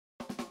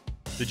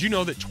Did you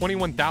know that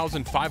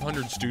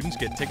 21,500 students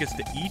get tickets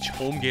to each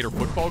home Gator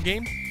football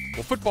game?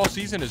 Well, football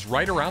season is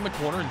right around the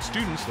corner, and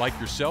students like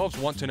yourselves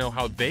want to know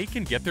how they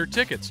can get their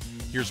tickets.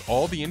 Here's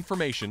all the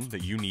information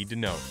that you need to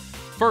know.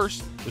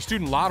 First, the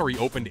student lottery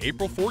opened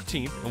April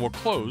 14th and will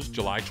close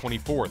July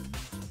 24th.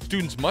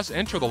 Students must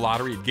enter the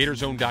lottery at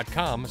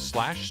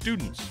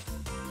gatorzone.com/students.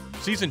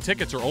 Season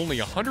tickets are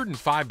only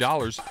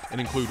 $105 and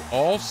include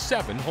all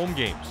 7 home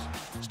games.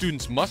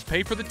 Students must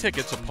pay for the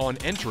tickets upon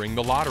entering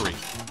the lottery.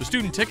 The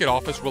student ticket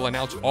office will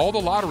announce all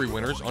the lottery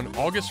winners on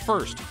August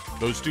 1st.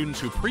 Those students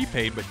who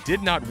prepaid but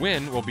did not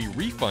win will be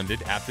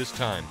refunded at this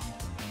time.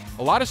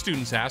 A lot of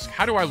students ask,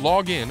 how do I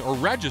log in or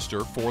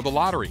register for the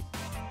lottery?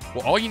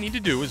 Well, all you need to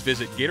do is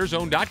visit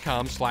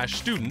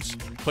gatorzone.com/students,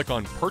 click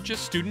on Purchase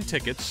Student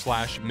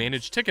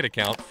Tickets/Manage Ticket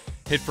Account,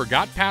 hit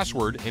Forgot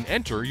Password, and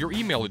enter your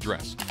email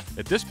address.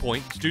 At this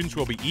point, students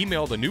will be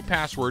emailed a new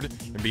password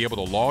and be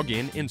able to log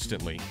in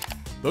instantly.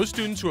 Those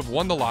students who have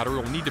won the lottery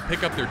will need to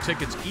pick up their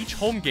tickets each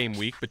home game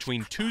week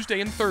between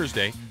Tuesday and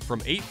Thursday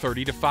from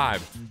 8:30 to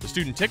 5. The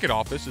student ticket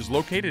office is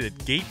located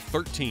at Gate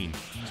 13.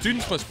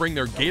 Students must bring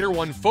their Gator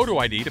One photo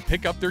ID to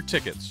pick up their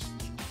tickets.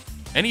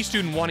 Any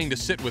student wanting to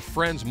sit with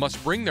friends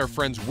must bring their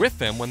friends with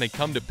them when they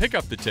come to pick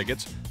up the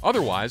tickets.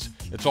 Otherwise,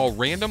 it's all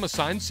random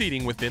assigned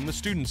seating within the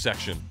student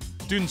section.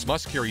 Students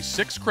must carry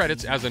 6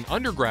 credits as an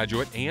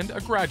undergraduate and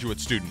a graduate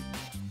student.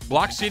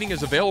 Block seating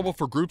is available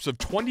for groups of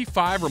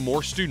 25 or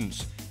more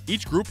students.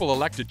 Each group will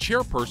elect a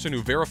chairperson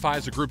who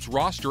verifies the group's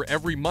roster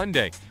every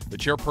Monday. The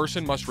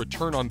chairperson must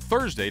return on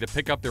Thursday to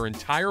pick up their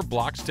entire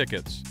block's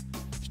tickets.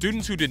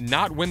 Students who did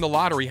not win the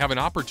lottery have an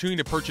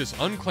opportunity to purchase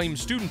unclaimed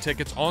student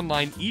tickets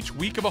online each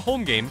week of a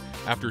home game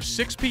after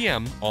 6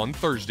 p.m. on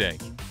Thursday.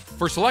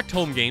 For select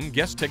home game,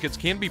 guest tickets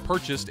can be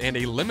purchased and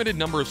a limited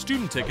number of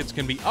student tickets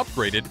can be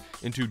upgraded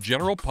into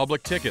general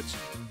public tickets.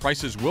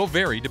 Prices will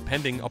vary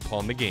depending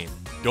upon the game.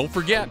 Don't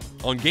forget,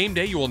 on game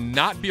day you will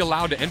not be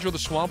allowed to enter the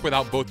swamp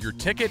without both your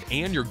ticket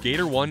and your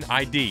Gator One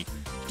ID.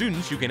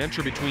 Students, you can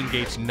enter between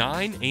gates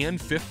 9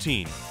 and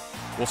 15.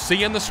 We'll see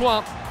you in the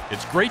swamp.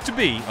 It's great to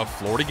be a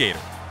Florida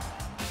Gator.